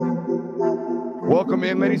Welcome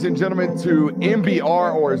in, ladies and gentlemen, to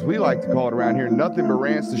NBR, or as we like to call it around here, Nothing But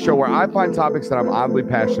Rants, the show where I find topics that I'm oddly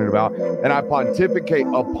passionate about and I pontificate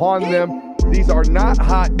upon them. These are not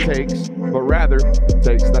hot takes, but rather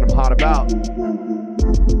takes that I'm hot about.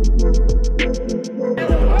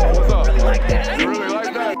 What's up? You like that? You really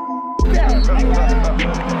like that?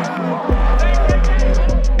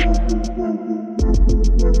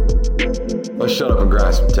 Let's shut up and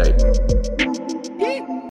grind some tape.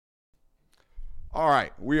 All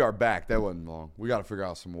right, we are back. That wasn't long. We got to figure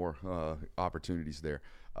out some more opportunities there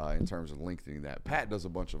in terms of lengthening that. Pat does a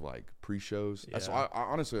bunch of like pre-shows. Yeah. That's why,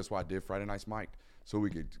 honestly, that's why I did Friday Night's Mike, so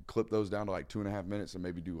we could clip those down to like 2.5 minutes and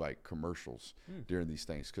maybe do like commercials during these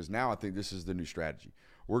things. Because now I think this is the new strategy.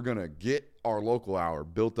 We're gonna get our local hour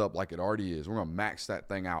built up like it already is. We're gonna max that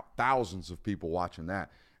thing out. Thousands of people watching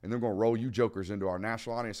that, and they're gonna roll you jokers into our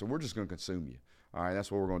national audience, and we're just gonna consume you. All right,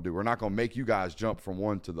 that's what we're going to do. We're not going to make you guys jump from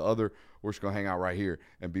one to the other. We're just going to hang out right here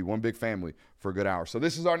and be one big family for a good hour. So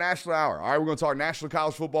this is our national hour. All right, we're going to talk national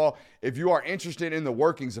college football. If you are interested in the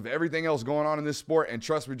workings of everything else going on in this sport, and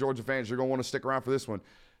trust me, Georgia fans, you're going to want to stick around for this one,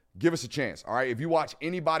 give us a chance. All right, if you watch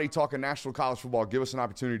anybody talking national college football, give us an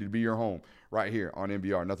opportunity to be your home right here on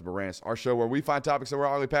NBR, Nothing But Rants, our show where we find topics that we're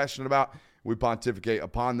highly passionate about. We pontificate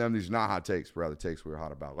upon them. These are not hot takes, but rather takes we're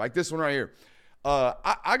hot about. Like this one right here.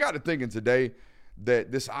 I got to thinking today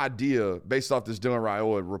that this idea, based off this Dylan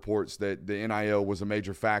Raiola reports that the NIL was a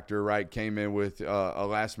major factor, right? Came in with a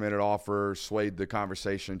last-minute offer, swayed the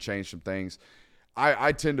conversation, changed some things.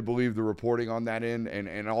 I tend to believe the reporting on that end,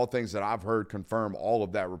 and all things that I've heard confirm all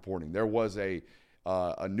of that reporting. There was a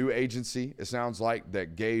new agency, it sounds like,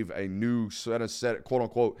 that gave a new set,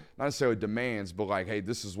 quote-unquote, not necessarily demands, but like, hey,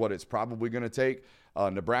 this is what it's probably going to take.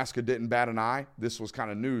 Nebraska didn't bat an eye. This was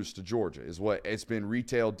kind of news to Georgia, is what it's been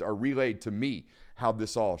relayed to me, how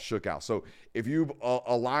this all shook out. So if you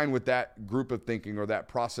align with that group of thinking or that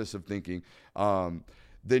process of thinking,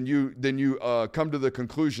 then you come to the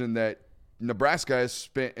conclusion that Nebraska has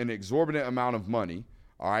spent an exorbitant amount of money,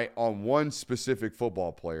 all right, on one specific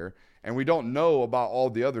football player, and we don't know about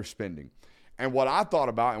all the other spending. And what I thought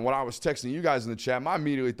about, and what I was texting you guys in the chat, my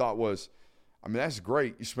immediately thought was, I mean, that's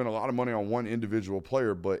great. You spend a lot of money on one individual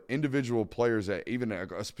player, but individual players at even a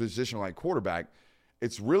position like quarterback,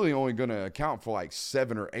 it's really only going to account for like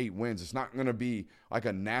 7 or 8 wins. It's not going to be like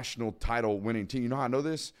a national title winning team. You know how I know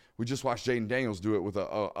this? We just watched Jaden Daniels do it with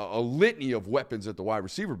a litany of weapons at the wide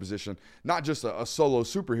receiver position, not just a solo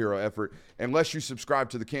superhero effort, unless you subscribe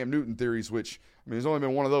to the Cam Newton theories, which, I mean, there's only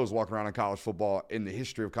been one of those walking around in college football in the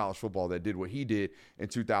history of college football that did what he did in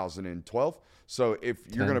 2012. So if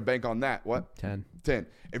you're going to bank on that, what? 10. If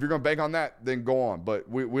you're going to bank on that, then go on. But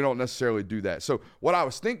we don't necessarily do that. So what I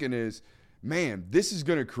was thinking is, man, this is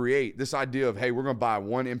going to create this idea of, hey, we're going to buy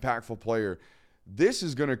one impactful player. This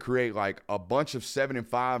is going to create like a bunch of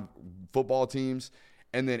 7-5 football teams.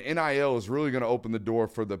 And then NIL is really going to open the door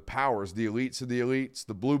for the powers, the elites of the elites,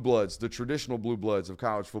 the blue bloods, the traditional blue bloods of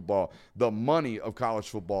college football, the money of college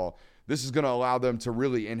football. This is going to allow them to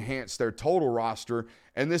really enhance their total roster.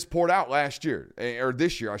 And this poured out last year, or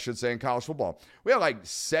this year, I should say, in college football. We had like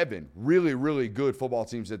 7 really, really good football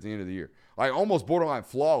teams at the end of the year. Like almost borderline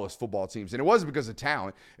flawless football teams. And it wasn't because of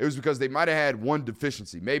talent. It was because they might have had one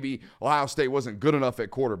deficiency. Maybe Ohio State wasn't good enough at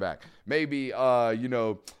quarterback. Maybe,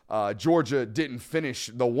 Georgia didn't finish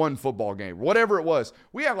the one football game. Whatever it was,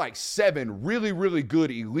 we had like 7 really, really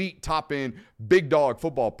good elite top-end big dog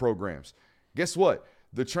football programs. Guess what?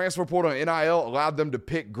 The transfer portal and NIL allowed them to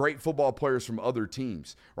pick great football players from other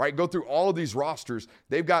teams, right? Go through all of these rosters.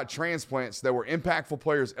 They've got transplants that were impactful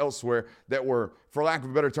players elsewhere that were, for lack of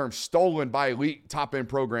a better term, stolen by elite top-end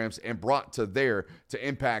programs and brought to there to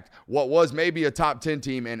impact what was maybe a top 10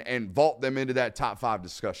 team and vault them into that top 5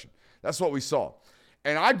 discussion. That's what we saw.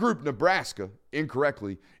 And I grouped Nebraska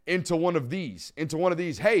incorrectly into one of these.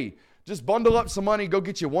 Hey, just bundle up some money, go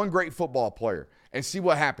get you one great football player and see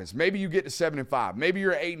what happens. Maybe you get to 7-5. Maybe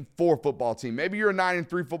you're an 8-4 football team. Maybe you're a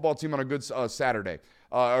 9-3 football team on a good Saturday,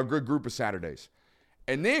 a good group of Saturdays.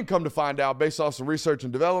 And then come to find out, based off some research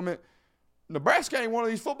and development, Nebraska ain't one of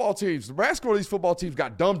these football teams. Nebraska, one of these football teams,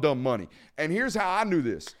 got dumb money. And here's how I knew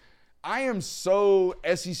this. I am so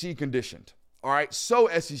SEC conditioned. All right, so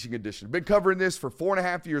SEC conditioned. Been covering this for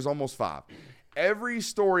 4.5 years, almost 5. Every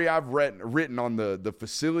story I've written on the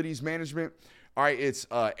facilities management, all right, it's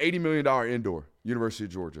 $80 million indoor, University of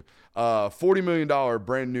Georgia. $40 million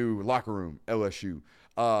brand new locker room, LSU.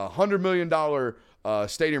 $100 million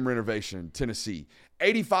stadium renovation, Tennessee.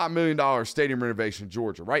 $85 million stadium renovation,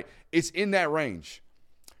 Georgia, right? It's in that range.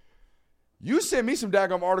 You sent me some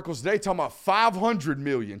daggum articles today talking about $500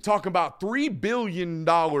 million, talking about $3 billion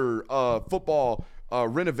football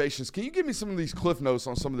renovations. Can you give me some of these cliff notes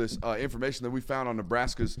on some of this information that we found on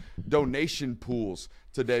Nebraska's donation pools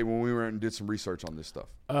today when we went and did some research on this stuff?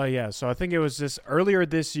 Yeah, so I think it was earlier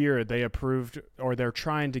this year they approved, or they're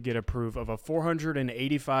trying to get approved, of a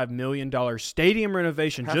 $485 million stadium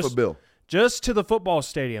renovation. Half a bill. Just to the football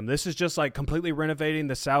stadium. This is just like completely renovating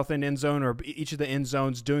the south end zone, or each of the end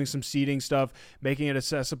zones, doing some seating stuff, making it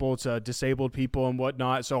accessible to disabled people and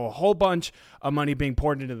whatnot. So a whole bunch of money being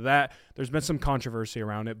poured into that. There's been some controversy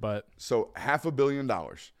around it, but so $500 million.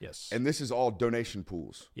 Yes. And this is all donation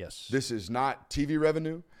pools. Yes. This is not TV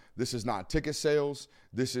revenue. This is not ticket sales.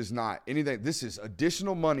 This is not anything. This is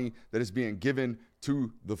additional money that is being given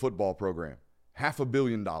to the football program. $500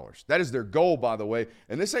 million. That is their goal, by the way.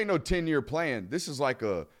 And this ain't no 10-year plan. This is like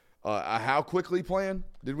a how quickly plan.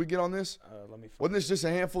 Did we get on this? Wasn't this just a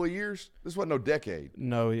handful of years? This wasn't no decade.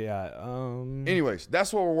 No, yeah. Anyways,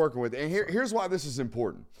 that's what we're working with. And here's why this is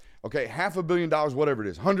important. Okay, $500 million, whatever it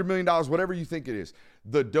is, $100 million, whatever you think it is.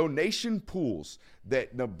 The donation pools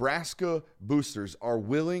that Nebraska boosters are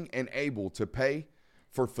willing and able to pay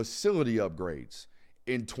for facility upgrades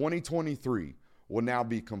in 2023 will now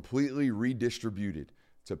be completely redistributed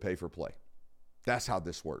to pay for play. That's how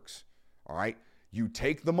this works. All right? You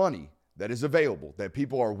take the money that is available, that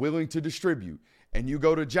people are willing to distribute, and you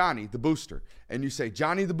go to Johnny, the booster, and you say,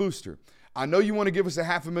 Johnny, the booster, I know you want to give us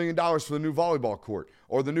 $500,000 for the new volleyball court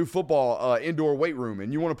or the new football indoor weight room,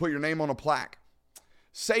 and you want to put your name on a plaque.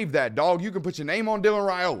 Save that, dog. You can put your name on Dylan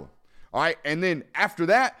Raiola. All right? And then after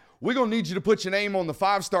that, we're going to need you to put your name on the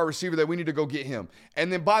 5-star receiver that we need to go get him.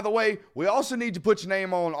 And then, by the way, we also need to put your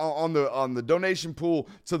name on the donation pool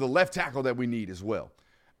to the left tackle that we need as well.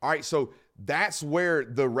 All right, so that's where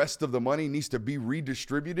the rest of the money needs to be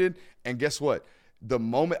redistributed. And guess what? The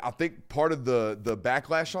moment, I think part of the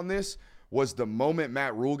backlash on this was the moment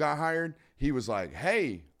Matt Rule got hired, he was like,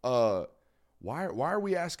 hey, why are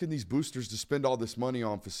we asking these boosters to spend all this money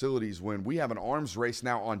on facilities when we have an arms race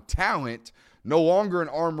now on talent, no longer an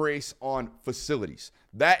arm race on facilities?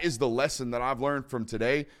 That is the lesson that I've learned from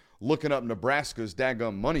today, looking up Nebraska's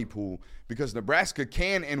daggum money pool, because Nebraska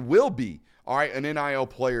can and will be, all right, an NIL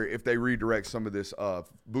player if they redirect some of this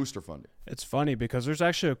booster funding. It's funny because there's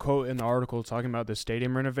actually a quote in the article talking about the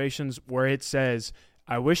stadium renovations where it says,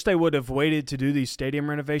 I wish they would have waited to do these stadium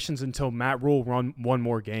renovations until Matt Rule won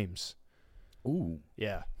more games. Ooh.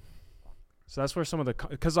 Yeah. So that's where some of the –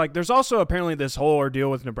 because, like, there's also apparently this whole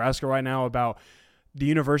ordeal with Nebraska right now about the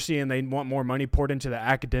university, and they want more money poured into the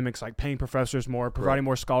academics, like paying professors more, providing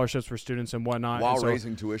more scholarships for students and whatnot. While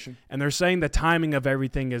raising tuition. And they're saying the timing of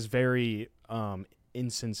everything is very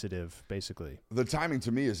insensitive, basically. The timing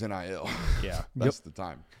to me is NIL. Yeah. That's the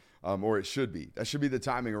time. Or it should be. That should be the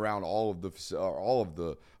timing around all of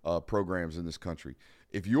the programs in this country.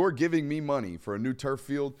 If you're giving me money for a new turf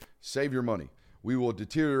field, save your money. We will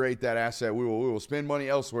deteriorate that asset. We will spend money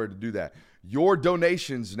elsewhere to do that. Your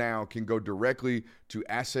donations now can go directly to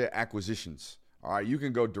asset acquisitions. All right, you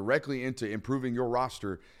can go directly into improving your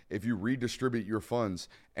roster if you redistribute your funds.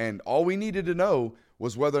 And all we needed to know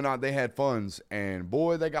was whether or not they had funds. And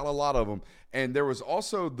boy, they got a lot of them. And there was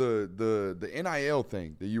also the NIL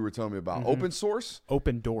thing that you were telling me about. Mm-hmm. Open source?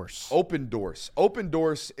 Open Doors. Open Doors. Open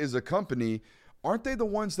Doors is a company. Aren't they the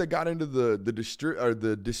ones that got into the dispute on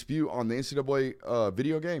the NCAA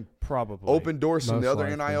video game? Probably. Open Doors and the other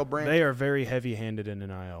likely. NIL brand? They are very heavy-handed in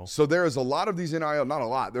NIL. So there is a lot of these NIL, not a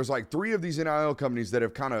lot. There's like 3 of these NIL companies that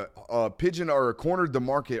have kind of pigeoned or cornered the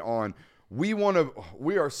market on, we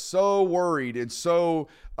are so worried and so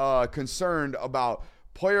concerned about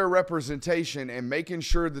player representation and making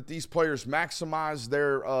sure that these players maximize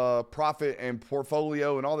their profit and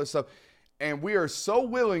portfolio and all this stuff. And we are so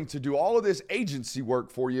willing to do all of this agency work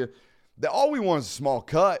for you that all we want is a small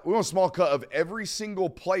cut. We want a small cut of every single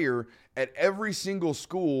player at every single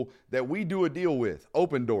school that we do a deal with.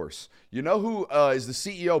 Open Doors. You know who is the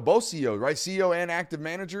CEO? Both CEOs, right? CEO and active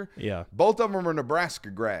manager? Yeah. Both of them are Nebraska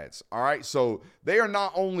grads, all right? So they are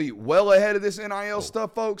not only well ahead of this NIL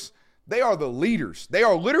stuff, folks. They are the leaders. They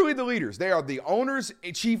are literally the leaders. They are the owners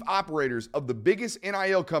and chief operators of the biggest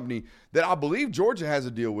NIL company that I believe Georgia has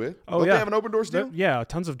a deal with. Oh, Don't yeah. they have an Open Doors deal? Yeah,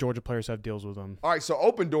 tons of Georgia players have deals with them. All right, so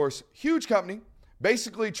Open Doors, huge company,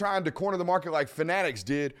 basically trying to corner the market like Fanatics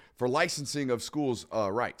did for licensing of schools'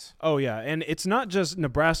 rights. Oh, yeah, and it's not just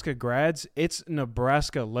Nebraska grads. It's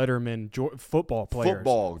Nebraska Letterman football players.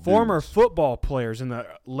 Former football players in the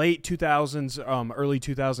late 2000s, early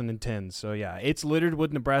 2010s. So, yeah, it's littered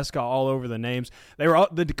with Nebraska all over the names. They were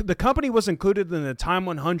the company was included in the Time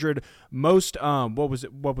 100 most what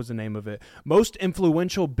was the name of it? Most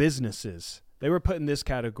influential businesses They were put in this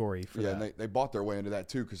category for that. And they bought their way into that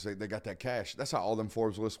too because they got that cash. That's how all them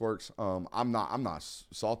Forbes list works. I'm not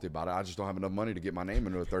salty about it. I just don't have enough money to get my name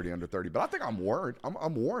into a 30 under 30. But I think I'm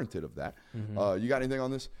warranted of that. You got anything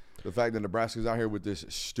on this? The fact that Nebraska's out here with this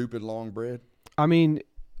stupid long bread? I mean,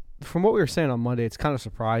 from what we were saying on Monday, it's kind of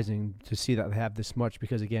surprising to see that they have this much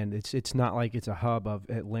because, again, it's not like it's a hub of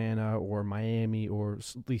Atlanta or Miami or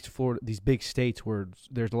at least Florida, these big states where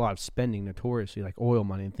there's a lot of spending notoriously, like oil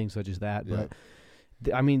money and things such as that. Yeah. But,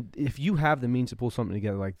 I mean, if you have the means to pull something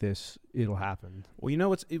together like this, it'll happen. Well,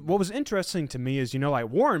 what was interesting to me is, like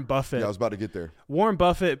Warren Buffett. Yeah, I was about to get there. Warren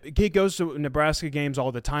Buffett, he goes to Nebraska games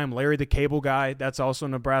all the time. Larry the Cable Guy, that's also a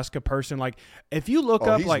Nebraska person. Like, if you look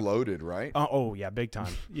up, he's loaded, right? Yeah, big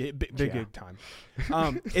time. Yeah, big time.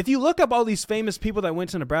 If you look up all these famous people that went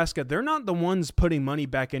to Nebraska, they're not the ones putting money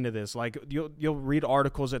back into this. Like, you'll read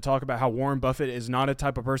articles that talk about how Warren Buffett is not a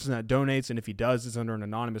type of person that donates, and if he does, it's under an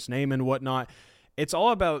anonymous name and whatnot. It's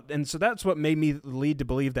all about, and so that's what made me lead to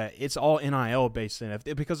believe that it's all NIL based in.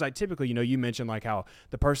 Because I typically, you mentioned like how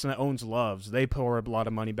the person that owns Loves, they pour a lot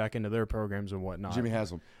of money back into their programs and whatnot. Jimmy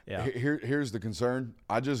Haslam. Yeah. Here's the concern.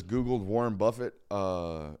 I just Googled Warren Buffett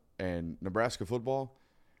and Nebraska football,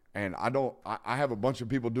 and I have a bunch of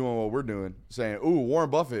people doing what we're doing, saying, "Ooh, Warren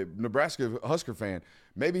Buffett, Nebraska Husker fan,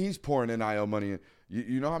 maybe he's pouring NIL money in."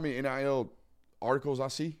 You know how many NIL articles I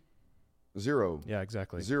see? Zero. Yeah,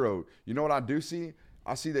 exactly. Zero. You know what I do see?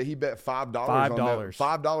 I see that he bet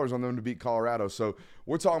 $5 on them to beat Colorado. So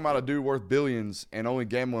we're talking about a dude worth billions and only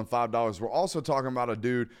gambling $5. We're also talking about a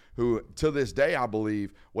dude who, to this day, I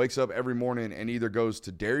believe, wakes up every morning and either goes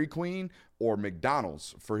to Dairy Queen or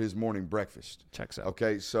McDonald's for his morning breakfast. Checks out.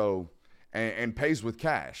 Okay, so and pays with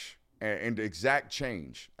cash and exact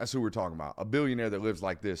change. That's who we're talking about. A billionaire that lives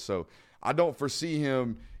like this. So I don't foresee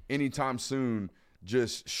him anytime soon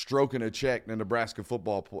just stroking a check in Nebraska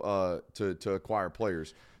football to acquire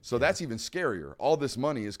players. So that's even scarier. All this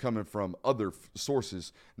money is coming from other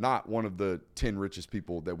sources, not one of the 10 richest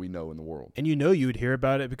people that we know in the world. And you would hear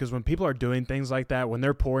about it because when people are doing things like that, when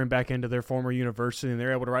they're pouring back into their former university and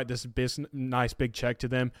they're able to write this nice big check to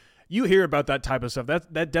them, you hear about that type of stuff.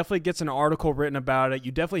 That definitely gets an article written about it.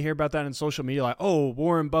 You definitely hear about that in social media, like, oh,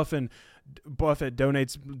 Warren Buffett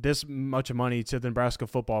donates this much money to the Nebraska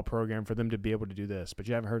football program for them to be able to do this, but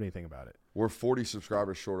you haven't heard anything about it. We're 40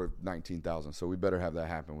 subscribers short of 19,000, so we better have that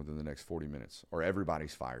happen within the next 40 minutes, or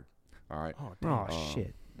everybody's fired. All right? Oh,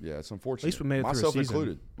 shit. Yeah, it's unfortunate. At least we made it Myself through a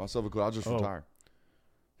season. Myself included. I'll just retire.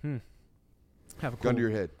 Have a gun to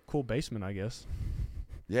your head. Cool basement, I guess.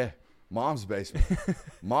 Yeah. Mom's basement.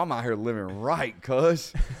 Mom out here living right,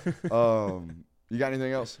 cuz. You got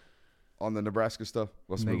anything else on the Nebraska stuff?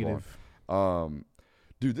 Let's move on.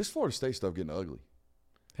 Dude, this Florida State stuff getting ugly.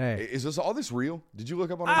 Hey, is all this real? Did you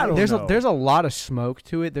look up on it? I don't know. There's a lot of smoke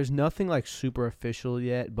to it. There's nothing like super official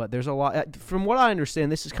yet, but there's a lot. From what I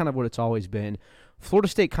understand, this is kind of what it's always been. Florida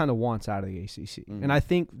State kind of wants out of the ACC, and I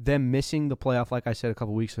think them missing the playoff, like I said a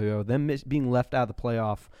couple weeks ago, them being left out of the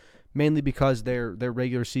playoff, mainly because their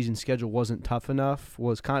regular season schedule wasn't tough enough,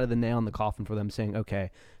 was kind of the nail in the coffin for them, saying, okay,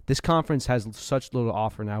 this conference has such little to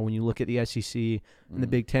offer now. When you look at the SEC and the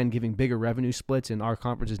Big Ten giving bigger revenue splits, and our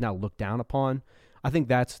conference is now looked down upon, I think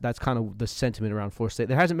that's kind of the sentiment around Florida State.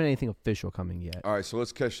 There hasn't been anything official coming yet. All right, so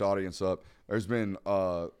let's catch the audience up. There's been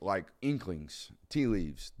like inklings, tea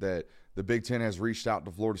leaves, that the Big Ten has reached out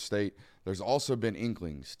to Florida State. There's also been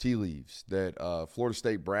inklings, tea leaves, that Florida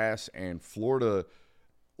State brass and Florida,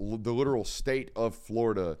 the literal state of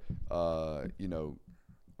Florida,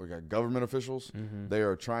 we got government officials. They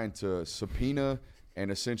are trying to subpoena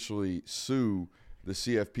and essentially sue the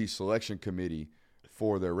CFP selection committee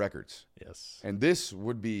for their records. Yes. And this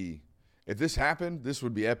would be, if this happened, this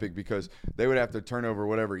would be epic because they would have to turn over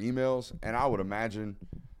whatever emails, and I would imagine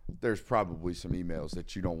there's probably some emails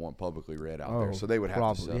that you don't want publicly read out there. So they would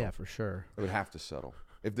have to settle. Yeah, for sure. They would have to settle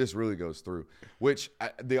if this really goes through. Which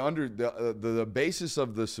the basis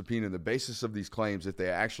of the subpoena, the basis of these claims, if they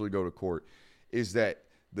actually go to court, is that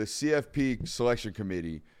the CFP selection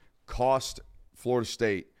committee cost Florida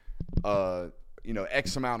State,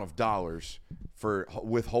 X amount of dollars for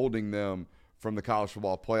withholding them from the College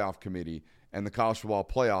Football Playoff Committee, and the College Football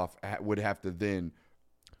Playoff would have to then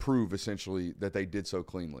prove essentially that they did so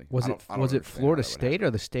cleanly. Was it Florida State or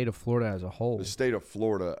the state of Florida as a whole? The state of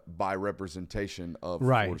Florida by representation of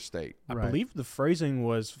Florida State. I believe the phrasing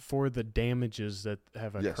was for the damages that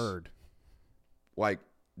have occurred. Like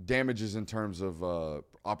damages in terms of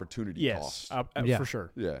opportunity costs. Yes, for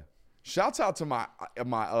sure. Yeah. Shouts out to my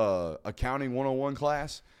accounting 101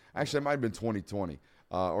 class. Actually, it might have been 2020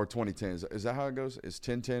 or 2010. Is that how it goes? It's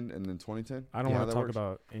 10-10 and then 2010? I don't want to talk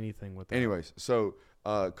about anything with that. Anyways, so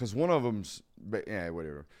because one of them's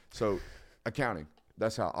whatever. So accounting.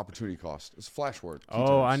 That's how opportunity cost. It's a flash word.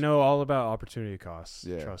 I know all about opportunity costs.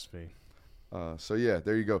 Yeah. Trust me. So,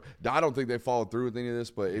 there you go. I don't think they followed through with any of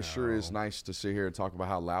this, but it sure is nice to sit here and talk about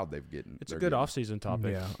how loud they've gotten. It's a good off-season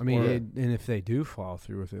topic. Yeah. I mean, and if they do follow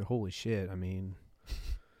through with it, holy shit. I mean,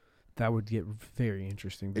 that would get very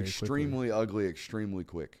interesting very extremely quickly. Ugly, extremely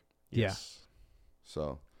quick. Yes.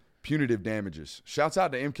 So, punitive damages. Shouts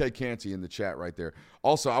out to MK Canty in the chat right there.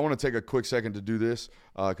 Also, I want to take a quick second to do this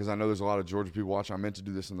because I know there's a lot of Georgia people watching. I meant to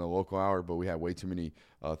do this in the local hour, but we had way too many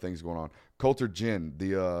things going on. Coulter Ginn,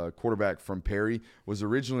 the quarterback from Perry, was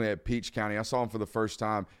originally at Peach County. I saw him for the first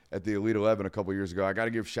time at the Elite 11 a couple years ago. I got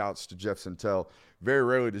to give shouts to Jeff Sentell. Very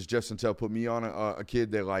rarely does Jeff Sentell put me on a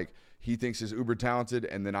kid that he thinks is uber talented,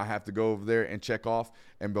 and then I have to go over there and check off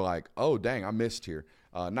and be like, oh, dang, I missed here.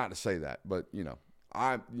 Not to say that, but,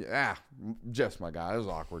 Jeff's my guy. It was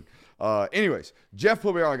awkward. Anyways, Jeff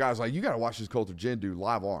put me on a guy. I was like, you got to watch this Coulter Ginn dude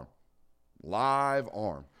live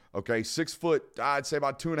arm. Okay, 6 foot, I'd say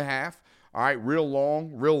about 2.5. All right, real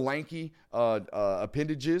long, real lanky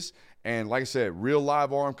appendages. And like I said, real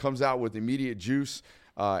live arm, comes out with immediate juice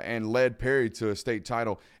and led Perry to a state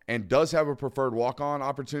title and does have a preferred walk-on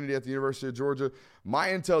opportunity at the University of Georgia. My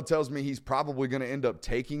intel tells me he's probably going to end up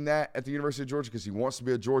taking that at the University of Georgia because he wants to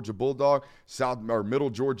be a Georgia Bulldog, middle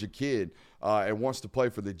Georgia kid, and wants to play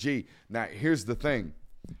for the G. Now, here's the thing.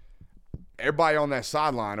 Everybody on that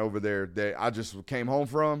sideline over there that I just came home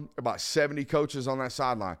from, about 70 coaches on that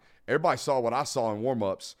sideline. Everybody saw what I saw in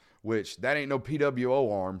warm-ups, which that ain't no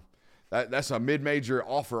PWO arm. That's a mid-major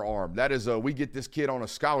offer arm. That is we get this kid on a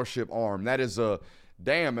scholarship arm. That is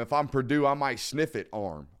damn, if I'm Purdue, I might sniff it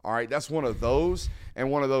arm. All right, that's one of those and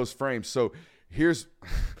one of those frames. So here's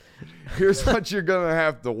what you're going to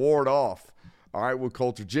have to ward off, all right, with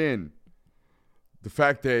Coulter Ginn. The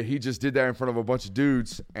fact that he just did that in front of a bunch of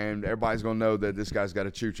dudes, and everybody's going to know that this guy's got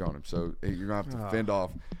a chooch on him. So you're going to have to fend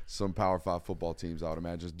off some Power 5 football teams, I would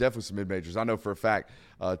imagine. Definitely some mid-majors. I know for a fact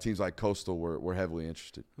teams like Coastal were heavily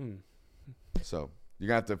interested. So you're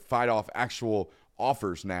going to have to fight off actual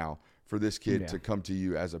offers now for this kid to come to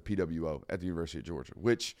you as a PWO at the University of Georgia,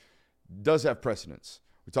 which does have precedence.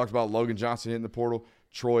 We talked about Logan Johnson hitting the portal,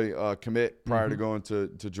 Troy commit prior to going to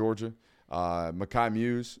Georgia. Makai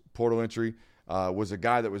Muse, portal entry. Was a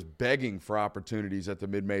guy that was begging for opportunities at the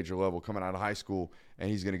mid-major level coming out of high school, and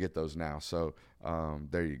he's going to get those now. So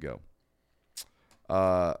there you go.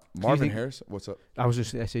 Marvin Harris, what's up? I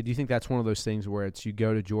said, do you think that's one of those things where it's you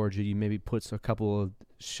go to Georgia, you maybe put a couple of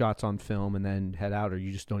shots on film and then head out, or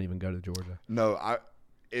you just don't even go to Georgia? No,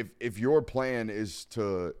 if your plan is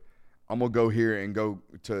I'm going to go here and go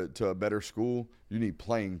to a better school, you need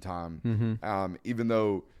playing time. Even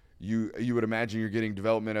though you would imagine you're getting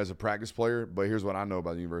development as a practice player, but here's what I know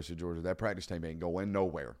about the University of Georgia. That practice tape ain't going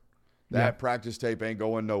nowhere. Practice tape ain't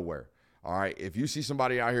going nowhere. All right, if you see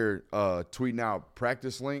somebody out here tweeting out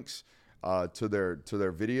practice links to their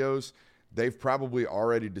videos, they've probably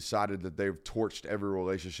already decided that they've torched every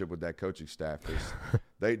relationship with that coaching staff.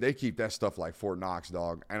 They keep that stuff like Fort Knox,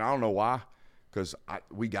 dog. And I don't know why, because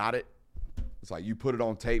we got it. It's like you put it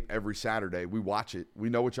on tape every Saturday. We watch it. We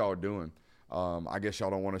know what y'all are doing. I guess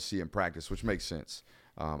y'all don't want to see in practice, which makes sense.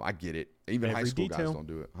 I get it. Even high school guys don't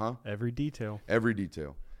do it. Huh? Every detail.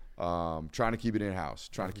 Trying to keep it in-house.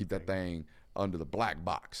 Trying to keep that thing under the black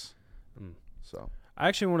box. So I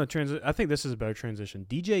actually want to transition. I think this is a better transition.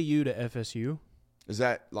 DJU to FSU. Is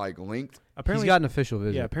that like linked? Apparently, he's got an official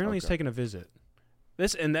visit. Yeah, apparently he's taking a visit.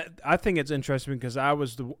 I think it's interesting because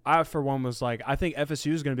I for one was like, I think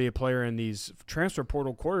FSU is going to be a player in these transfer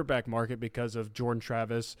portal quarterback market because of Jordan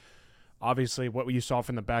Travis. Obviously, what you saw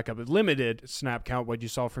from the backup, limited snap count, what you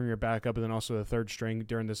saw from your backup, and then also the third string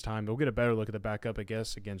during this time. We'll get a better look at the backup, I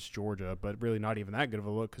guess, against Georgia, but really not even that good of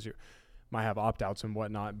a look because you might have opt-outs and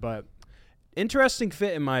whatnot. But interesting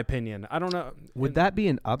fit, in my opinion. I don't know. Would that be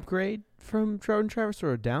an upgrade from Jordan Travis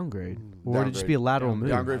or a downgrade? Or would it just be a lateral move?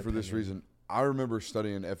 Downgrade for this reason. I remember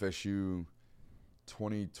studying FSU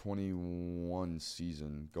 2021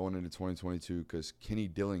 season going into 2022 because Kenny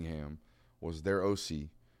Dillingham was their OC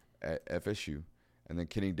at FSU, and then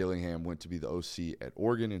Kenny Dillingham went to be the OC at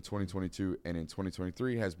Oregon in 2022, and in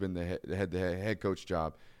 2023 has been the head coach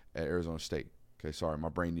job at Arizona State. Okay, sorry, my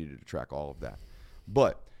brain needed to track all of that.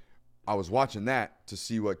 But I was watching that to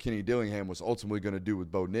see what Kenny Dillingham was ultimately going to do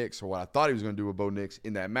with Bo Nix, or what I thought he was going to do with Bo Nix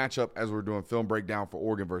in that matchup as we were doing film breakdown for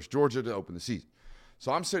Oregon versus Georgia to open the season.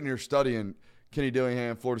 So I'm sitting here studying Kenny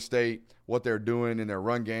Dillingham, Florida State, what they're doing in their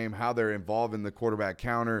run game, how they're involving the quarterback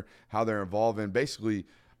counter, how they're involving basically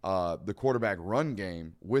the quarterback run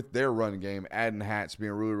game with their run game, adding hats,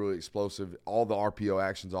 being really, really explosive, all the RPO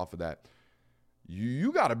actions off of that.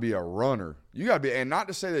 you got to be a runner. You got to be, and not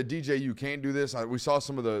to say that DJU can't do this. We saw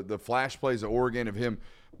some of the flash plays at Oregon of him,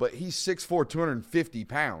 but he's 6'4", 250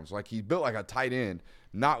 pounds. Like, he's built like a tight end,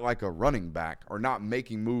 not like a running back, or not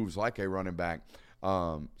making moves like a running back.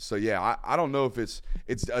 So yeah, I don't know if it's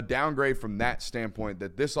a downgrade from that standpoint,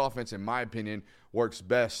 that this offense, in my opinion, works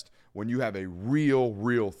best when you have a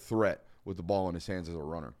real threat with the ball in his hands as a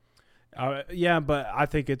runner. Yeah, but I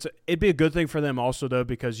think it'd be a good thing for them also, though,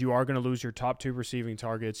 because you are going to lose your top 2 receiving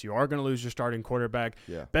targets. You are going to lose your starting quarterback.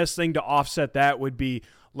 Yeah. Best thing to offset that would be,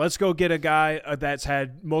 let's go get a guy that's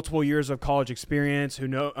had multiple years of college experience,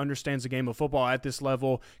 who understands the game of football at this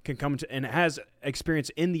level, can come to, and has experience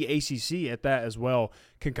in the ACC at that as well,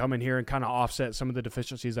 can come in here and kind of offset some of the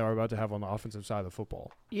deficiencies that we're about to have on the offensive side of the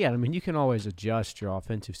football. Yeah, I mean, you can always adjust your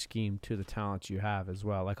offensive scheme to the talent you have as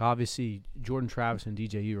well. Like, obviously, Jordan Travis and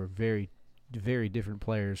DJU are very, very different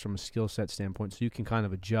players from a skill set standpoint, so you can kind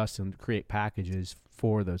of adjust and create packages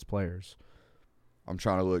for those players. I'm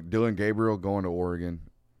trying to look. Dylan Gabriel going to Oregon.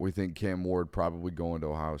 We think Cam Ward probably going to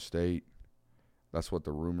Ohio State. That's what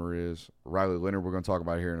the rumor is. Riley Leonard, we're going to talk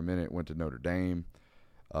about here in a minute, went to Notre Dame.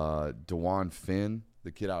 DeJuan Finn,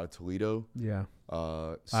 the kid out of Toledo. Yeah.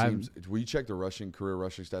 Will you check the career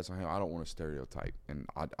rushing stats on him? I don't want to stereotype. And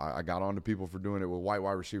I got on to people for doing it with white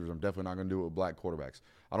wide receivers. I'm definitely not going to do it with black quarterbacks.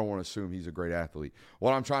 I don't want to assume he's a great athlete.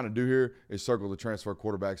 What I'm trying to do here is circle the transfer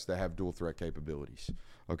quarterbacks that have dual threat capabilities.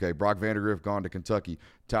 Okay, Brock Vandagriff gone to Kentucky.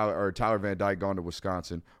 Tyler Van Dyke gone to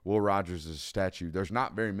Wisconsin. Will Rogers is a statue. There's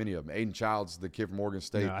not very many of them. Aiden Childs, the kid from Oregon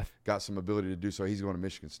State, got some ability to do so. He's going to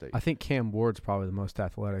Michigan State. I think Cam Ward's probably the most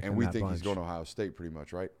athletic. And we think he's going to Ohio State pretty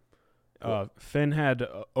much, right? Finn had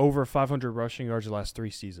over 500 rushing yards the last 3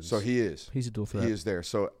 seasons. So he is. He's a dual threat. He is there.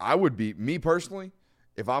 So I would be, me personally,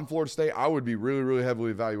 if I'm Florida State, I would be really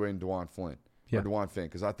heavily evaluating DeJuan Finn,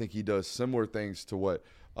 because I think he does similar things to what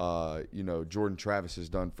Jordan Travis has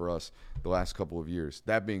done for us the last couple of years.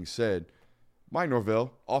 That being said, Mike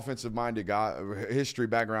Norvell, offensive-minded guy, history,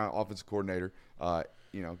 background, offensive coordinator.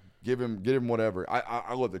 Give him whatever.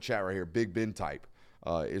 I love the chat right here. Big Ben type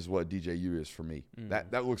is what DJU is for me.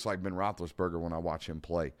 That looks like Ben Roethlisberger when I watch him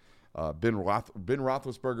play. Ben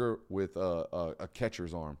Roethlisberger with a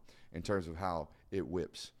catcher's arm in terms of how it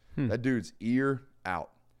whips. That dude's ear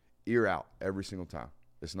out every single time.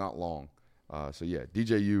 It's not long. So, yeah,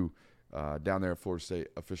 DJU down there at Florida State,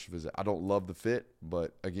 official visit. I don't love the fit,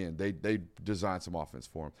 but, again, they designed some offense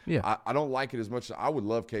for him. Yeah. I don't like it as much. I would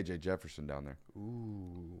love KJ Jefferson down there.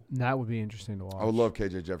 Ooh. That would be interesting to watch. I would love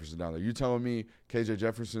KJ Jefferson down there. You telling me KJ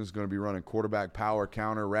Jefferson is going to be running quarterback, power,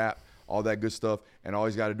 counter, wrap, all that good stuff, and all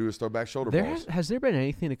he's got to do is throw back shoulder balls? Has there been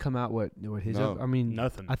anything to come out what his No. I mean,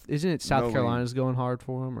 nothing. Isn't it South Carolina's going hard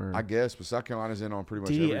for him? Or I guess, but South Carolina's in on pretty much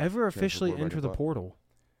Did every he ever transfer officially quarterback enter the I thought. portal?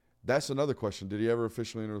 That's another question. Did he ever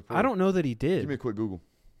officially enter the portal? I don't know that he did. Give me a quick Google.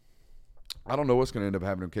 I don't know what's going to end up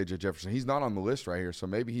happening to KJ Jefferson. He's not on the list right here, so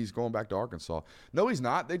maybe he's going back to Arkansas. No, he's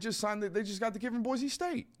not. They just signed. They just got the kid from Boise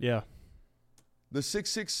State. Yeah. The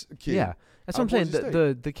 6'6" kid. Yeah, that's what I'm saying.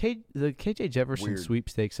 The KJ Jefferson Weird.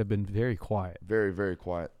 sweepstakes have been very quiet. Very, very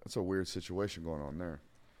quiet. That's a weird situation going on there.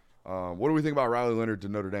 What do we think about Riley Leonard to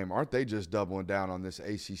Notre Dame? Aren't they just doubling down on this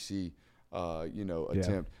ACC,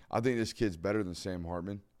 attempt? I think this kid's better than Sam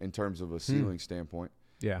Hartman in terms of a ceiling standpoint.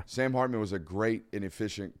 Yeah. Sam Hartman was a great and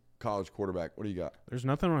efficient college quarterback. What do you got? There's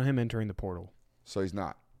nothing on him entering the portal. So he's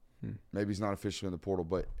not. Maybe he's not officially in the portal,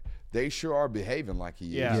 but they sure are behaving like he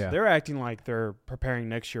is. Yeah, they're acting like they're preparing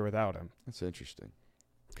next year without him. That's interesting.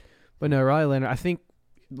 But no, Riley Leonard, I think,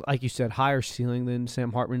 like you said, higher ceiling than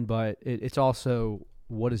Sam Hartman, but it's also,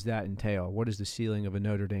 what does that entail? What is the ceiling of a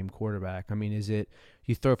Notre Dame quarterback? I mean, is it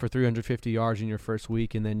you throw for 350 yards in your first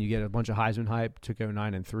week and then you get a bunch of Heisman hype to go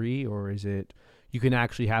 9-3, or is it you can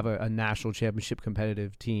actually have a national championship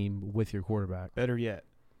competitive team with your quarterback? Better yet.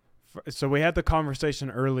 So we had the conversation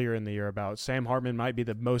earlier in the year about Sam Hartman might be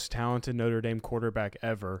the most talented Notre Dame quarterback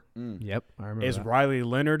ever. Yep, I remember Is that. Riley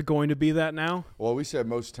Leonard going to be that now? Well, we said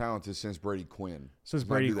most talented since Brady Quinn. Since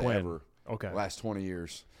Brady Quinn. Ever, okay. Last 20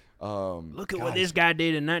 years. Look at what this guy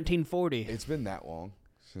did in 1940. It's been that long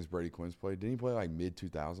since Brady Quinn's played. Didn't he play like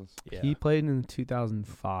mid-2000s? Yeah. He played in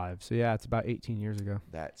 2005, so yeah, it's about 18 years ago.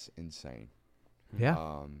 That's insane.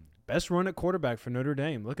 Yeah. Best run at quarterback for Notre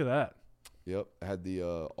Dame. Look at that. Yep. Had the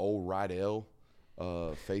old Rydell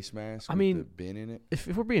face mask I with mean, the bin in it. If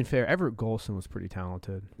we're being fair, Everett Golson was pretty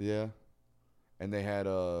talented. Yeah. And they had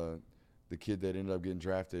the kid that ended up getting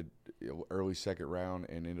drafted early second round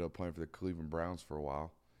and ended up playing for the Cleveland Browns for a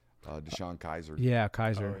while, Deshaun Kaiser. Yeah,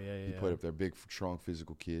 Kaiser. Oh, yeah. He played up there, big, strong,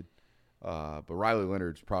 physical kid. But Riley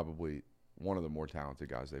Leonard's probably one of the more talented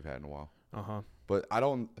guys they've had in a while. Uh-huh. But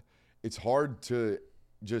it's hard to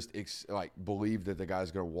just believe that the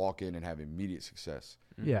guy's going to walk in and have immediate success.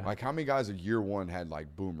 Yeah. Like how many guys in year one had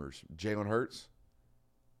like boomers? Jalen Hurts?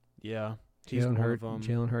 Yeah.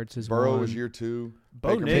 Jalen Hurts is Burrow one. was year 2.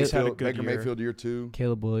 Bo Nix had a good Baker year. Mayfield year 2.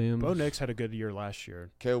 Caleb Williams. Bo Nix had a good year last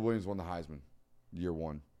year. Caleb Williams won the Heisman year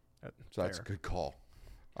 1. So that's a good call.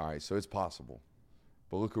 All right, so it's possible.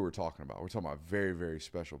 But look who we're talking about. We're talking about very, very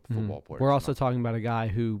special football players. We're also talking about a guy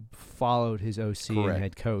who followed his OC and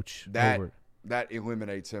head coach. That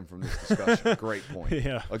eliminates him from this discussion. Great point.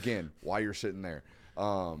 Yeah. Again, why you're sitting there.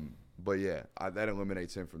 But yeah, that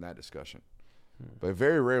eliminates him from that discussion. But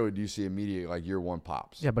very rarely do you see immediate like year 1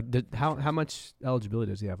 pops. Yeah, but how much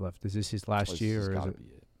eligibility does he have left? Is this his last year or is it? Be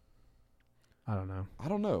it? I don't know. I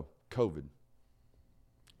don't know. COVID.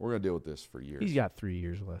 We're gonna deal with this for years. He's got 3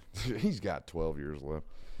 years left. He's got 12 years left.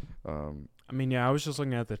 I mean, yeah, I was just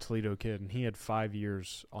looking at the Toledo kid, and he had 5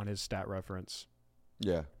 years on his stat reference.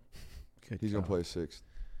 Yeah. He's going to play a 6th.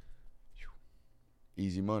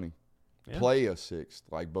 Easy money. Yeah. Play a 6th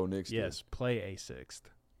like Bo Nix did. Yes, play a 6th.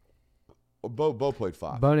 Well, Bo played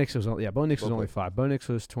 5. Bo Nix was only 5. Bo Nix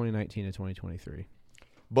was 2019 to 2023.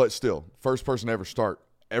 But still, first person to ever start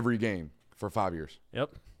every game for 5 years.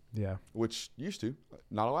 Yep. Yeah. Which used to.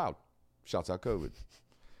 Not allowed. Shouts out COVID.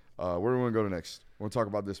 Where do we want to go to next? Want to talk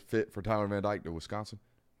about this fit for Tyler Van Dyke to Wisconsin?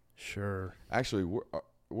 Sure. Actually,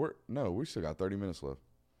 we still got 30 minutes left,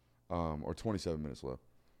 or 27 minutes left.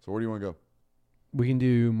 So where do you want to go? We can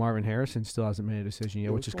do Marvin Harrison. Still hasn't made a decision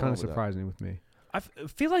yet, which is kind of surprising with me. I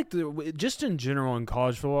feel like just in general in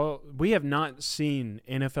college football, we have not seen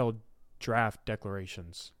NFL draft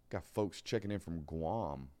declarations. Got folks checking in from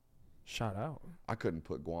Guam. Shout out. I couldn't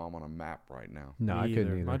put Guam on a map right now. No, I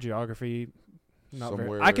couldn't either. My geography, not Somewhere,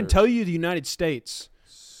 very. I can tell you the United States.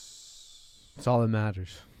 It's all that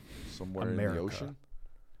matters. Somewhere America. in the ocean?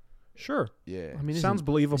 Sure. Yeah. I mean, sounds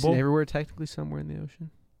believable. Isn't everywhere technically somewhere in the ocean?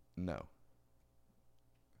 No.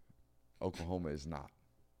 Oklahoma is not.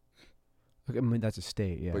 Okay, I mean, that's a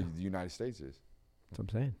state, yeah. But the United States is. That's what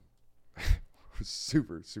I'm saying.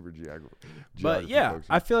 super geography. But yeah,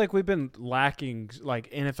 I feel like we've been lacking like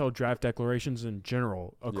NFL draft declarations in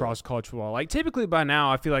general across college football. Like typically by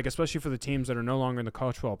now, I feel like especially for the teams that are no longer in the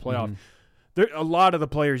college football playoff, there a lot of the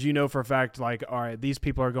players for a fact like, all right, these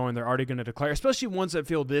people are going, they're already going to declare, especially ones that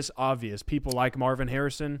feel this obvious. People like Marvin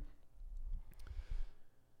Harrison.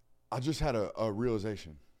 I just had a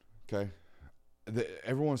realization. Okay.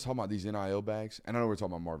 Everyone's talking about these NIL bags, and I know we're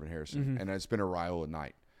talking about Marvin Harrison, and it's been a Raiola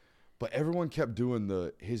night. But everyone kept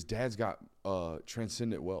doing his dad's got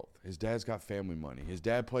transcendent wealth. His dad's got family money. His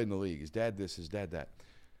dad played in the league. His dad this, his dad that.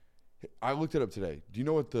 I looked it up today. Do you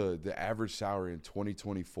know what the average salary in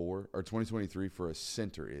 2024 or 2023 for a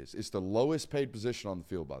center is? It's the lowest paid position on the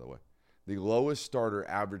field, by the way. The lowest starter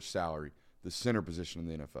average salary, the center position in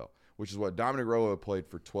the NFL, which is what Dominic Raiola played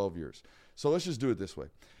for 12 years. So let's just do it this way.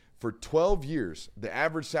 For 12 years, the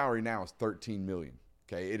average salary now is $13 million.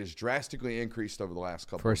 Okay, it has drastically increased over the last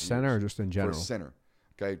couple of years. For a center or just in general? For a center.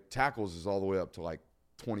 Okay, tackles is all the way up to like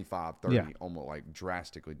 25, 30, almost like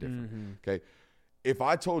drastically different. Okay, if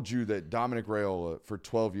I told you that Dominic Raiola for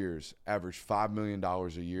 12 years averaged $5 million a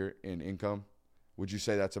year in income, would you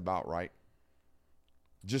say that's about right?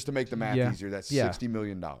 Just to make the math easier, that's $60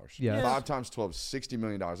 million. Yeah. 5 times 12 is $60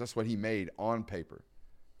 million. That's what he made on paper.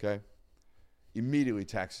 Okay, immediately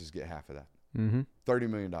taxes get half of that. $30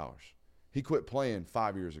 million. He quit playing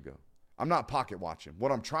 5 years ago. I'm not pocket watching.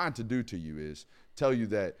 What I'm trying to do to you is tell you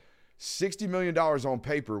that $60 million on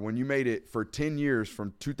paper when you made it for 10 years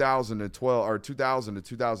from 2012 or 2000 to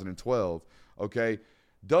 2012, okay,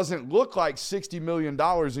 doesn't look like $60 million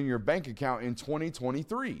in your bank account in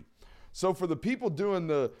 2023. So for the people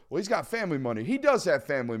doing he's got family money. He does have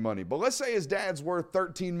family money, but let's say his dad's worth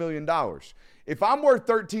 $13 million. If I'm worth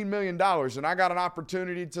 $13 million and I got an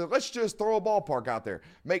opportunity to, let's just throw a ballpark out there,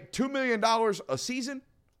 make $2 million a season,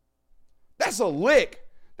 that's a lick.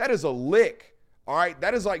 That is a lick. All right.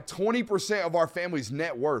 That is like 20% of our family's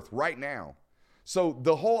net worth right now. So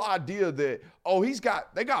the whole idea that,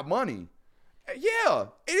 they got money. Yeah,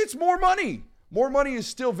 it's more money. More money is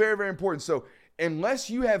still very, very important. So unless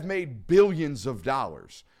you have made billions of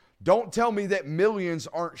dollars, don't tell me that millions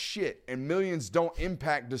aren't shit and millions don't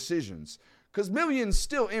impact decisions, because millions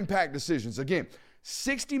still impact decisions. Again,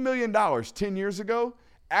 $60 million 10 years ago,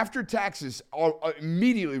 after taxes,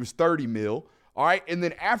 immediately was $30 million. All right. And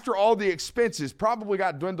then after all the expenses, probably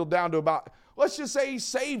got dwindled down to about, let's just say he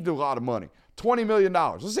saved a lot of money, $20 million.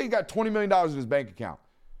 Let's say he got $20 million in his bank account.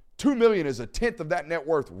 $2 million is a tenth of that net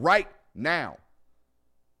worth right now.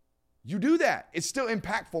 You do that. It's still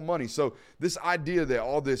impactful money. So this idea that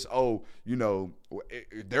all this,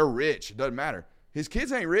 they're rich, it doesn't matter. His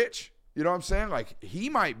kids ain't rich. You know what I'm saying? Like, he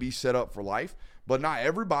might be set up for life, but not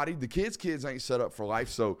everybody. The kids ain't set up for life,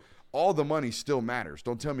 so all the money still matters.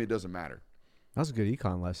 Don't tell me it doesn't matter. That was a good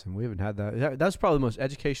econ lesson. We haven't had that. That's probably the most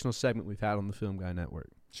educational segment we've had on the Film Guy Network.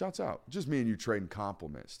 Shouts out. Just me and you trading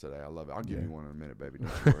compliments today. I love it. I'll give you one in a minute, baby.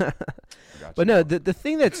 Don't worry. But no, the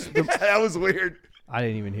thing that's that was weird. I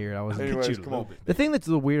didn't even hear it. I wasn't. Anyways, come on. The thing that's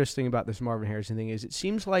the weirdest thing about this Marvin Harrison thing is it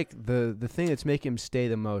seems like the thing that's making him stay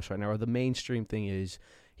the most right now, or the mainstream thing, is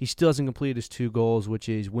he still hasn't completed his 2 goals, which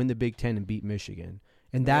is win the Big Ten and beat Michigan.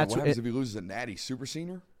 And that's what happens if he loses a Natty Super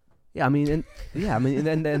Senior? Yeah, I mean,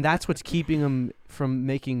 and that's what's keeping him from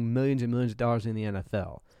making millions and millions of dollars in the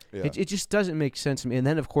NFL. Yeah. It just doesn't make sense to me. And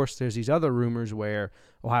then, of course, there's these other rumors where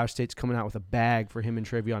Ohio State's coming out with a bag for him and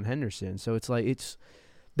TreVeyon Henderson. So it's like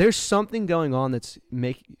there's something going on that's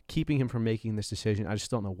keeping him from making this decision. I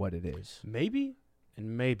just don't know what it is. Maybe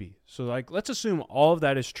and maybe. So, like, let's assume all of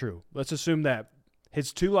that is true. Let's assume that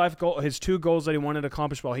his 2 goals that he wanted to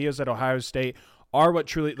accomplish while he was at Ohio State are what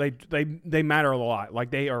truly they matter a lot.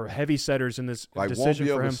 Like, they are heavy setters in this decision won't be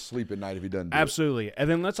for able him. To sleep at night if he doesn't do Absolutely. it. And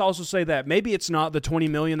then let's also say that maybe it's not the $20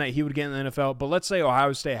 million that he would get in the NFL, but let's say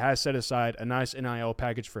Ohio State has set aside a nice NIL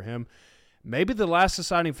package for him. Maybe the last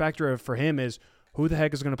deciding factor for him is who the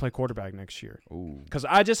heck is going to play quarterback next year. Because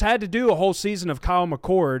I just had to do a whole season of Kyle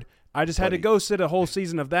McCord. I just had to go sit a whole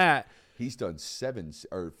season of that. He's done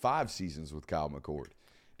 5 seasons with Kyle McCord.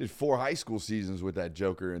 Did 4 high school seasons with that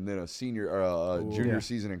joker, and then a junior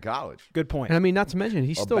season in college. Good point. And I mean, not to mention,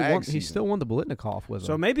 he still won the Biletnikoff with him.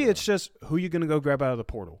 So maybe it's just who you going to go grab out of the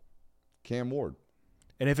portal. Cam Ward.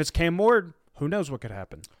 And if it's Cam Ward, who knows what could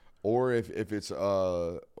happen. Or if it's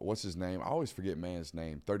what's his name? I always forget man's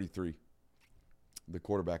name. 33, the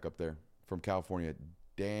quarterback up there from California,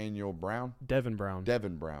 Devin Brown.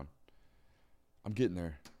 I'm getting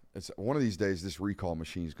there. It's one of these days. This recall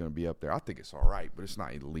machine is going to be up there. I think it's all right, but it's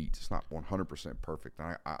not elite. It's not 100% perfect.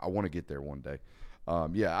 And I want to get there one day.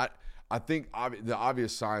 I think the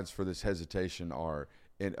obvious signs for this hesitation are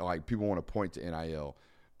like people want to point to NIL,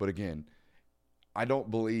 but again, I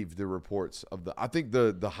don't believe the reports of I think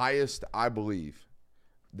the highest I believe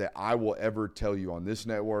that I will ever tell you on this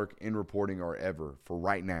network in reporting or ever for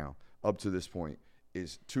right now up to this point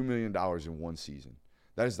is $2 million in one season.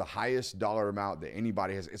 That is the highest dollar amount that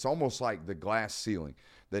anybody has. It's almost like the glass ceiling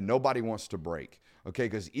that nobody wants to break. Okay,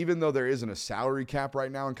 because even though there isn't a salary cap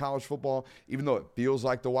right now in college football, even though it feels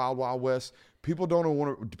like the Wild Wild West, people don't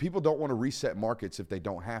want to reset markets if they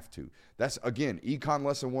don't have to. That's, again, Econ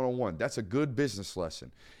Lesson 101. That's a good business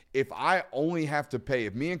lesson. If I only have to pay,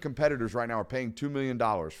 if me and competitors right now are paying $2 million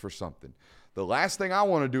for something, the last thing I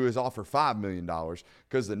want to do is offer $5 million,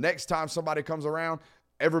 because the next time somebody comes around,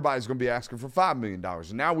 everybody's going to be asking for $5 million.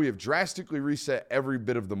 And now we have drastically reset every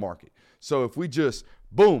bit of the market. So if we just,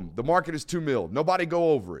 boom, the market is $2 million. Nobody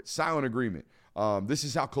go over it. Silent agreement. This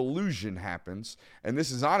is how collusion happens. And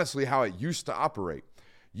this is honestly how it used to operate.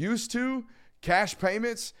 Used to, cash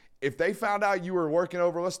payments, if they found out you were working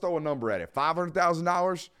over, let's throw a number at it,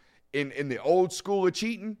 $500,000 in the old school of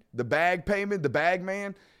cheating, the bag payment, the bag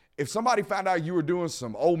man, if somebody found out you were doing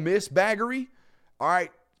some Ole Miss baggery, all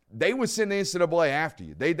right, they would send the NCAA after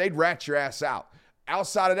you. They'd rat your ass out.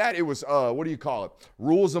 Outside of that, it was, what do you call it?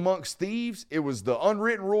 Rules amongst thieves. It was the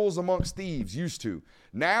unwritten rules amongst thieves used to.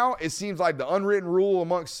 Now, it seems like the unwritten rule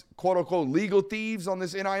amongst quote-unquote legal thieves on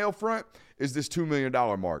this NIL front is this $2 million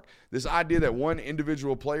mark. This idea that one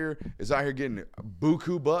individual player is out here getting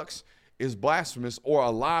buku bucks is blasphemous or a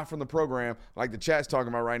lie from the program like the chat's talking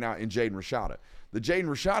about right now in Jaden Rashada. The Jaden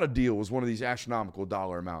Rashada deal was one of these astronomical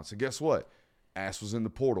dollar amounts. And guess what? Ass was in the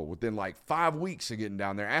portal within like 5 weeks of getting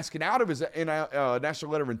down there, asking out of his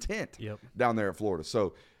national letter of intent down there in Florida.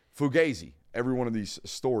 So Fugazi, every one of these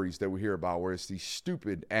stories that we hear about where it's these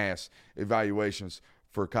stupid ass evaluations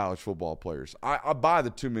for college football players. I buy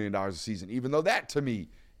the $2 million a season, even though that to me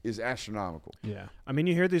is astronomical. Yeah. I mean,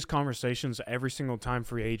 you hear these conversations every single time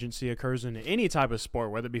free agency occurs in any type of sport,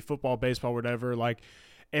 whether it be football, baseball, whatever. Like,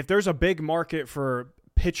 if there's a big market for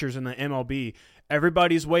pitchers in the MLB,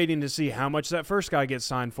 everybody's waiting to see how much that first guy gets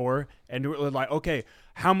signed for. And we're like, okay,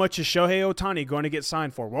 how much is Shohei Ohtani going to get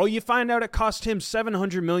signed for? Well, you find out it cost him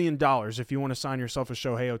 $700 million if you want to sign yourself a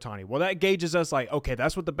Shohei Ohtani. Well, that gauges us like, okay,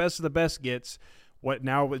 that's what the best of the best gets. What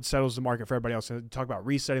now it settles the market for everybody else. And talk about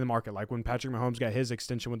resetting the market, like when Patrick Mahomes got his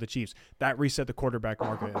extension with the Chiefs. That reset the quarterback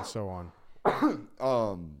market and so on.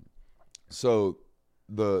 So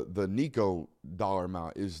the Nico dollar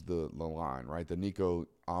amount is the line, right? The Nico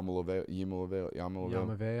Yamavea.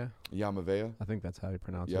 I think that's how you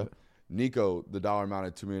pronounce it. Nico, the dollar amount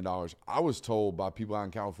at $2 million. I was told by people out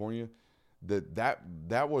in California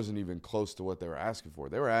that wasn't even close to what they were asking for.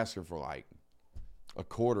 They were asking for like a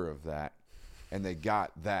quarter of that, and they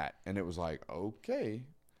got that, and it was like, okay.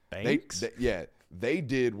 Thanks. They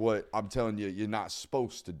did what I'm telling you you're not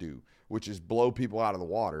supposed to do, which is blow people out of the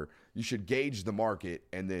water. You should gauge the market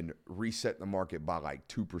and then reset the market by like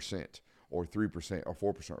 2% or 3% or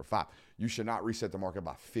 4% or 5%. You should not reset the market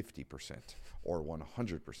by 50% or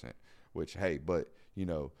 100%, which, hey, but, you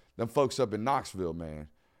know, them folks up in Knoxville, man,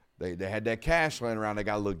 they had that cash laying around. They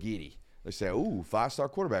got a little giddy. They say, ooh, 5-star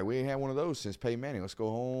quarterback. We ain't had one of those since Peyton Manning. Let's go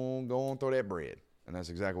on, throw that bread. And that's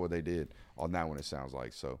exactly what they did on that one, it sounds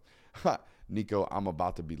like. So, Nico, I'm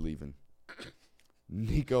about to be leaving.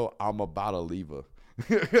 Nico, I'm about to leave her.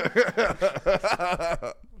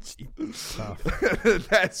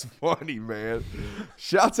 That's funny, man.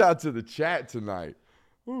 Shouts out to the chat tonight.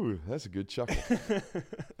 Ooh, that's a good chuckle.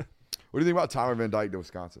 What do you think about Tyler Van Dyke to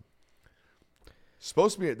Wisconsin?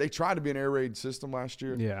 Supposed to be. They tried to be an air raid system last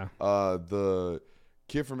year. Yeah. The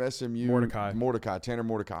kid from SMU, Mordecai, Tanner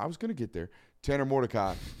Mordecai. I was gonna get there. Tanner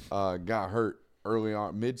Mordecai got hurt early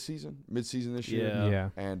on, mid-season this year. Yeah.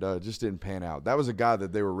 And just didn't pan out. That was a guy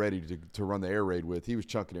that they were ready to run the air raid with. He was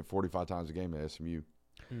chunking it 45 times a game at SMU.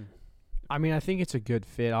 I mean, I think it's a good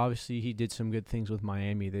fit. Obviously, he did some good things with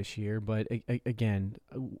Miami this year, but again,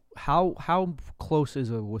 how close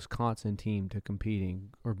is a Wisconsin team to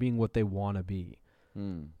competing or being what they want to be?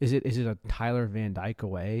 Is it a Tyler Van Dyke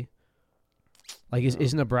away? Like,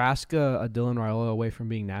 is Nebraska a Dylan Raiola away from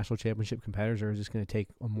being national championship competitors, or is this going to take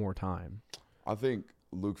more time? I think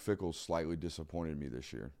Luke Fickell slightly disappointed me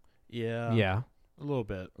this year. Yeah. Yeah. A little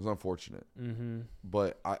bit. It was unfortunate. Mm-hmm.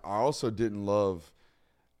 But I also didn't love,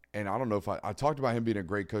 and I don't know if I talked about him being a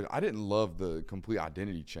great coach. I didn't love the complete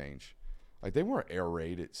identity change. Like, they weren't air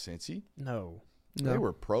raid at Cincy. No. They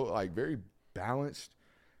were very balanced,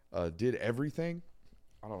 did everything.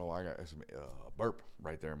 I don't know why I got some burp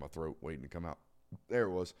right there in my throat waiting to come out. There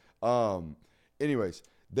it was. Anyways,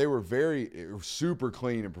 they were super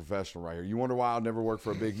clean and professional right here. You wonder why I'll never work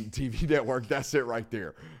for a big TV network? That's it right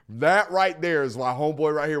there. That right there is why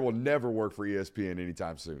homeboy right here will never work for ESPN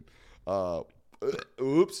anytime soon.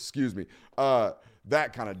 Excuse me.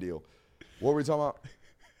 That kind of deal. What were we talking about?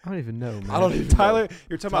 I don't even know, man. I don't even Tyler, know.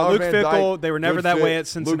 you're talking about Luke Fickell. They were never that way at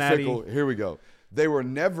Cincinnati. Luke Fickell, here we go. They were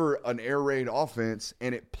never an air raid offense,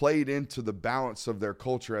 and it played into the balance of their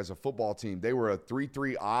culture as a football team. They were a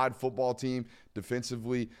 3-3 odd football team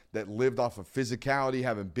defensively that lived off of physicality,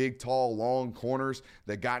 having big, tall, long corners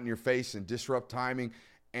that got in your face and disrupt timing.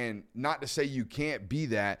 And not to say you can't be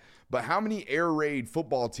that, but how many air raid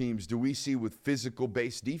football teams do we see with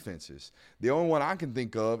physical-based defenses? The only one I can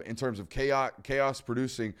think of in terms of chaos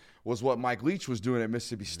producing was what Mike Leach was doing at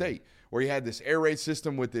Mississippi State, where he had this air raid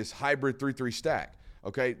system with this hybrid 3-3 stack.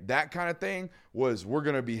 Okay, that kind of thing was, we're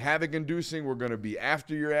going to be havoc-inducing, we're going to be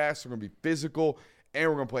after your ass, we're going to be physical, and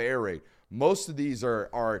we're going to play air raid. Most of these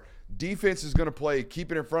are defense is going to play keep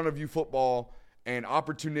it in front of you football and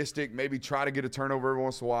opportunistic, maybe try to get a turnover every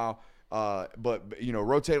once in a while. But, you know,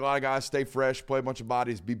 rotate a lot of guys, stay fresh, play a bunch of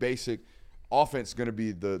bodies, be basic. Offense is going to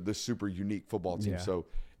be the super unique football team. Yeah. So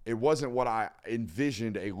it wasn't what I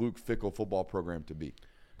envisioned a Luke Fickell football program to be.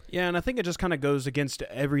 Yeah, and I think it just kind of goes against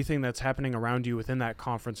everything that's happening around you within that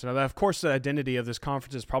conference. Now, of course, the identity of this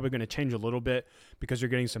conference is probably going to change a little bit because you're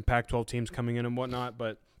getting some Pac-12 teams coming in and whatnot.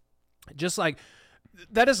 But just like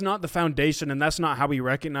that is not the foundation, and that's not how we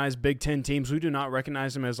recognize Big Ten teams. We do not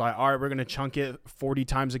recognize them as like, all right, we're going to chunk it 40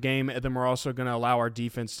 times a game, and then we're also going to allow our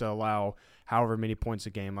defense to allow however many points a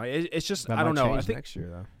game. Like it's just, I don't know. I think next year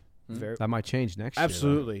though. That might change next year.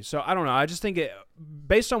 Absolutely. So I don't know. I just think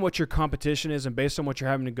based on what your competition is and based on what you're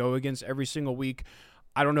having to go against every single week,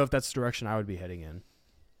 I don't know if that's the direction I would be heading in.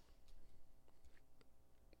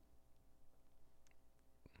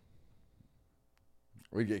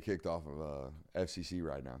 We get kicked off of FCC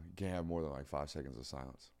right now. You can't have more than like 5 seconds of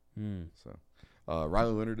silence. So,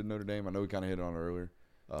 Riley Leonard to Notre Dame. I know we kind of hit on it earlier.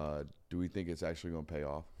 Do we think it's actually going to pay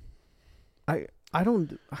off? I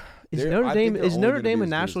don't. Is Notre Dame a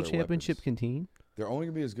national championship team? They're only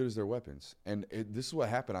going to be as good as their weapons. And this is what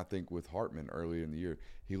happened, I think, with Hartman earlier in the year.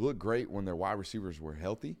 He looked great when their wide receivers were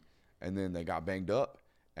healthy, and then they got banged up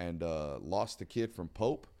and lost the kid from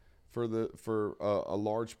Pope for a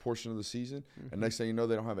large portion of the season. Mm-hmm. And next thing you know,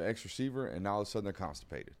 they don't have an X receiver, and now all of a sudden they're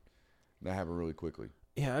constipated. And that happened really quickly.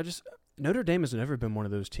 Yeah, Notre Dame has never been one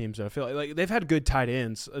of those teams that I feel like they've had good tight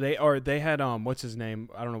ends. They had what's his name?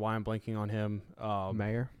 I don't know why I'm blanking on him.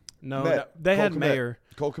 Mayer. No, they had Mayer.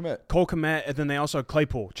 Cole Kmet, and then they also had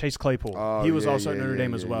Chase Claypool. He was also at Notre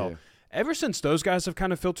Dame as well. Yeah. Ever since those guys have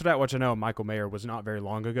kind of filtered out, which I know Michael Mayer was not very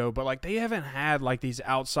long ago, but like they haven't had like these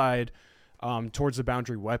outside towards the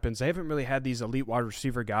boundary weapons. They haven't really had these elite wide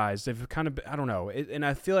receiver guys. They've kind of, I don't know. And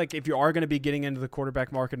I feel like if you are going to be getting into the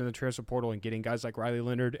quarterback market in the transfer portal and getting guys like Riley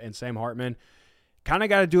Leonard and Sam Hartman, kind of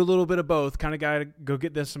got to do a little bit of both. Kind of got to go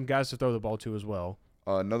get some guys to throw the ball to as well.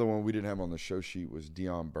 Another one we didn't have on the show sheet was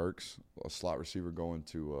Deion Burks, a slot receiver going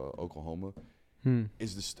to Oklahoma.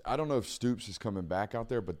 I don't know if Stoops is coming back out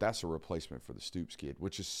there, but that's a replacement for the Stoops kid,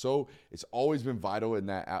 which is it's always been vital in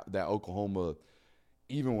that Oklahoma.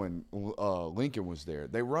 Even when Lincoln was there,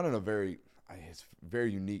 they run in it's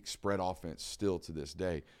very unique spread offense still to this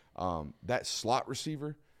day. That slot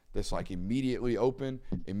receiver that's like immediately open,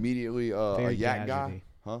 immediately a yak guy,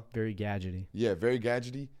 Very gadgety. Yeah, very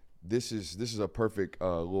gadgety. This is a perfect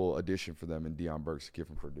little addition for them in Deion Burks, a kid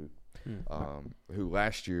from Purdue, who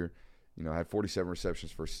last year, had 47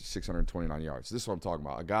 receptions for 629 yards. This is what I'm talking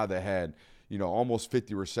about. A guy that had, almost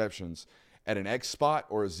 50 receptions at an X spot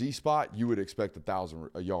or a Z spot, you would expect 1,000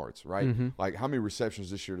 yards, right? Mm-hmm. Like, how many receptions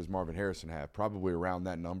this year does Marvin Harrison have? Probably around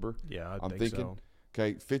that number. Yeah, I'm thinking. So.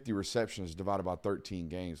 Okay, 50 receptions divided by 13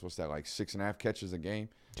 games. What's that, like 6.5 catches a game?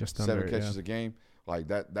 Just 7 catches a game. Like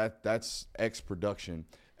that's X production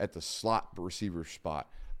at the slot receiver spot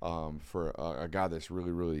for a guy that's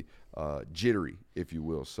really, really jittery, if you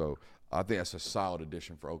will. So I think that's a solid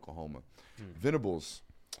addition for Oklahoma. Venables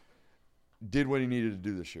did what he needed to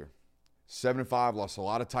do this year. 7-5, lost a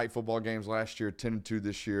lot of tight football games last year, 10-2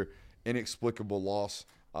 this year. Inexplicable loss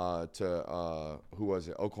to who was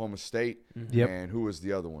it? Oklahoma State. Yep. And who was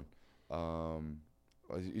the other one?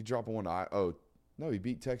 He dropped one to no, he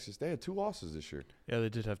beat Texas. They had 2 losses this year. Yeah, they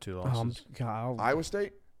did have 2 losses. Iowa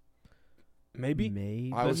State? Maybe.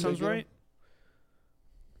 That sounds right.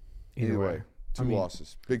 Either way, 2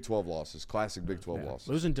 losses. Big 12 losses. Classic Big 12 losses.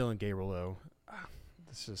 Losing Dylan Gabriel, though,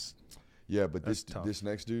 this is – yeah, but this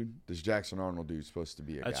next dude, this Jackson Arnold dude, is supposed to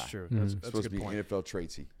be a guy. That's true. That's supposed a good to be point. NFL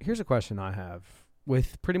traitsy. Here's a question I have.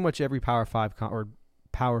 With pretty much every Power 5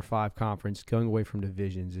 conference going away from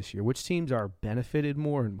divisions this year, which teams are benefited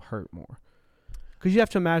more and hurt more? Because you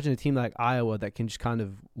have to imagine a team like Iowa that can just kind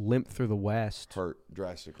of limp through the West. Hurt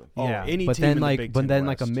drastically. Yeah, any but team then in like, the Big but Ten then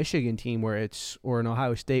West. like a Michigan team or an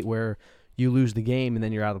Ohio State where you lose the game and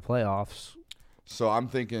then you're out of the playoffs. So I'm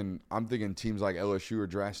thinking teams like LSU are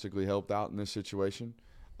drastically helped out in this situation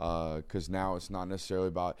because now it's not necessarily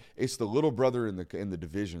about – it's the little brother in the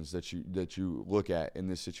divisions that you look at in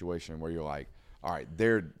this situation where you're like, all right,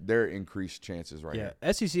 they're increased chances right here.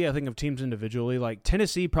 Yeah, SEC, I think of teams individually. Like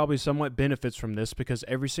Tennessee probably somewhat benefits from this because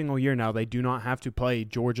every single year now they do not have to play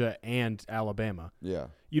Georgia and Alabama. Yeah.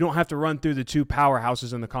 You don't have to run through the 2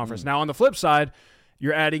 powerhouses in the conference. Now, on the flip side –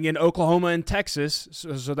 you're adding in Oklahoma and Texas,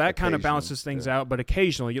 so that kind of balances things out. But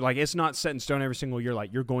occasionally, it's not set in stone every single year.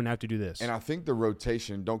 Like, you're going to have to do this. And I think the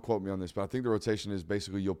rotation, don't quote me on this, but I think the rotation is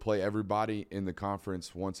basically you'll play everybody in the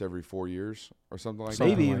conference once every 4 years or something like that.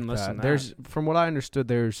 Maybe even less than that. There's, from what I understood,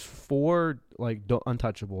 there's 4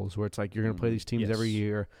 untouchables where it's like you're going to play these teams every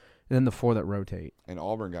year, and then the 4 that rotate. And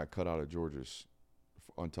Auburn got cut out of Georgia's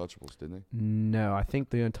untouchables, didn't they? No, I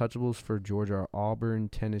think the untouchables for Georgia are Auburn,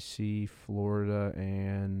 Tennessee, Florida,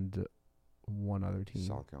 and one other team.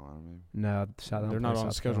 South Carolina, maybe. No, they're not on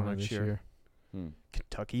the schedule next year.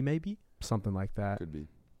 Kentucky, maybe? Something like that. Could be.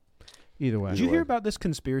 Either way. Did you hear about this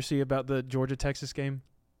conspiracy about the Georgia-Texas game?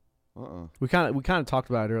 We kind of talked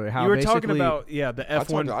about it earlier. How you were talking about the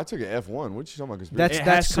F1. I took an F1. What you talking about? Conspiracy? It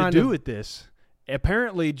has to do with this.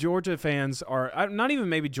 Apparently, Georgia fans are not even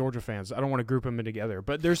maybe Georgia fans. I don't want to group them in together.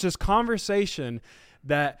 But there's this conversation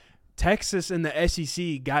that Texas and the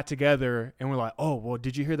SEC got together and were like, oh, well,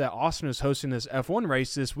 did you hear that Austin is hosting this F1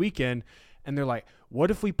 race this weekend? And they're like, what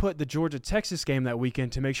if we put the Georgia-Texas game that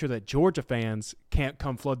weekend to make sure that Georgia fans can't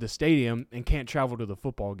come flood the stadium and can't travel to the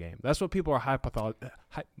football game? That's what people are hypothesizing.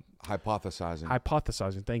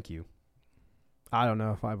 Hypothesizing. Thank you. I don't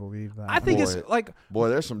know if I believe that. I think it's like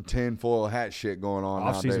there's some tinfoil hat shit going on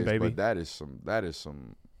off-season, nowadays, baby. But that is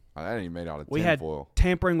some that ain't made out of tinfoil. We had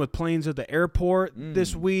tampering with planes at the airport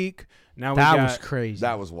this week. Now that was crazy.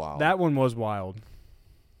 That was wild. That one was wild.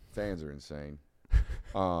 Fans are insane.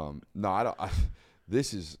 No, I don't.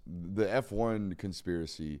 This is the F1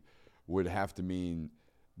 conspiracy would have to mean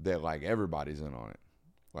that like everybody's in on it.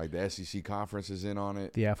 Like the SEC conference is in on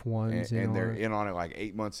it. The F1's and they're in on it like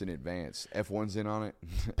 8 months in advance. F1's in on it.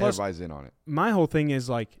 Plus, everybody's in on it. My whole thing is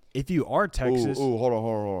like if you are Texas. Ooh, hold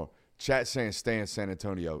on. Chat saying stay in San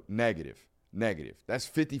Antonio. Negative. That's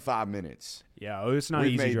 55 minutes. Yeah, it's not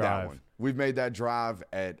an easy drive. That one. We've made that drive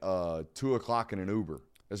at 2 o'clock in an Uber.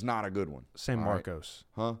 It's not a good one. San Marcos.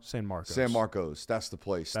 Right? Huh? San Marcos. San Marcos. That's the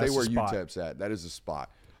place. That's stay where UTEP's at. That is the spot.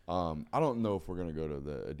 I don't know if we're going to go to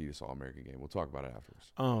the Adidas All-American game. We'll talk about it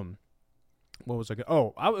afterwards. What was I going?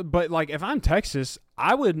 Oh, but like if I'm Texas,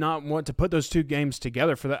 I would not want to put those two games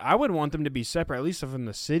together for that. I would want them to be separate, at least from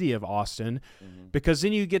the city of Austin, because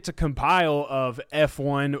then you get to compile of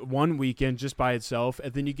F1 one weekend just by itself,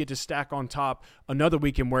 and then you get to stack on top another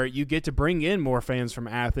weekend where you get to bring in more fans from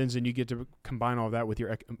Athens, and you get to combine all that with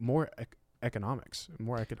your more economics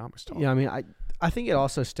talk. Yeah, I mean, I think it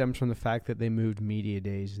also stems from the fact that they moved media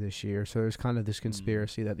days this year, so there's kind of this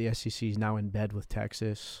conspiracy that the SEC is now in bed with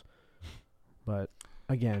Texas. But,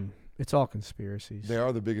 again, it's all conspiracies. They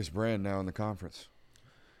are the biggest brand now in the conference.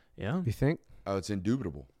 Yeah. You think? Oh, it's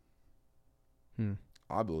indubitable.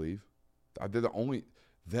 I believe. They're the only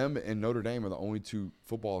 – them and Notre Dame are the only two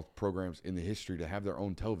football programs in the history to have their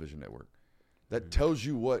own television network. That tells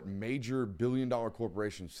you what major billion-dollar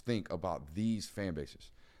corporations think about these fan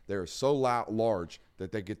bases. They are so large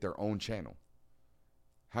that they get their own channel.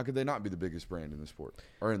 How could they not be the biggest brand in the sport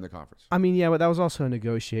or in the conference? I mean, yeah, but that was also a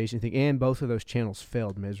negotiation thing, and both of those channels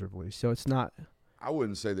failed miserably. So it's not. I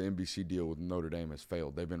wouldn't say the NBC deal with Notre Dame has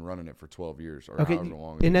failed. They've been running it for 12 years or okay, however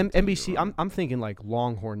long. In NBC, I'm thinking like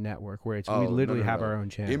Longhorn Network, where we literally have our own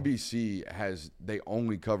channel. NBC they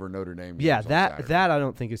only cover Notre Dame. Yeah, that I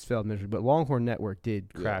don't think it's failed miserably, but Longhorn Network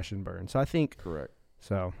did crash and burn. So I think correct.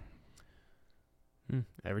 So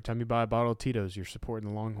every time you buy a bottle of Tito's, you're supporting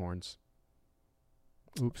the Longhorns.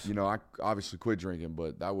 Oops. You know, I obviously quit drinking,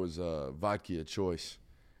 but that was vodka choice.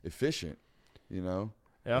 Efficient, you know.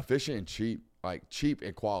 Yeah. Efficient and cheap, like cheap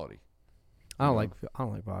and quality. I don't like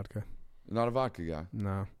vodka. You're not a vodka guy.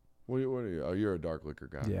 No. What are you? Oh, you're a dark liquor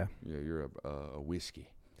guy. Yeah. Yeah, you're a whiskey.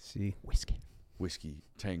 See. Whiskey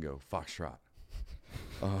Tango Foxtrot.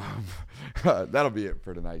 That'll be it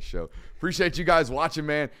for tonight's show. Appreciate you guys watching,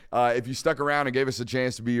 man. If you stuck around and gave us a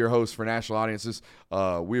chance to be your host for national audiences,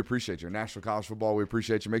 we appreciate you. National College Football, we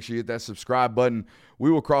appreciate you. Make sure you hit that subscribe button. We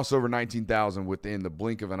will cross over 19,000 within the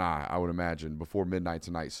blink of an eye, I would imagine, before midnight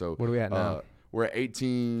tonight. So what are we at now? We're at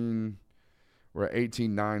 18. We're at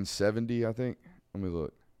 18,970, I think. Let me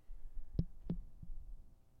look.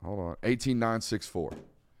 Hold on. 18,964.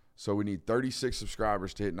 So we need 36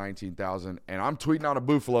 subscribers to hit 19,000. And I'm tweeting out a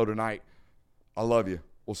Buffalo tonight. I love you.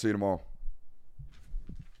 We'll see you tomorrow.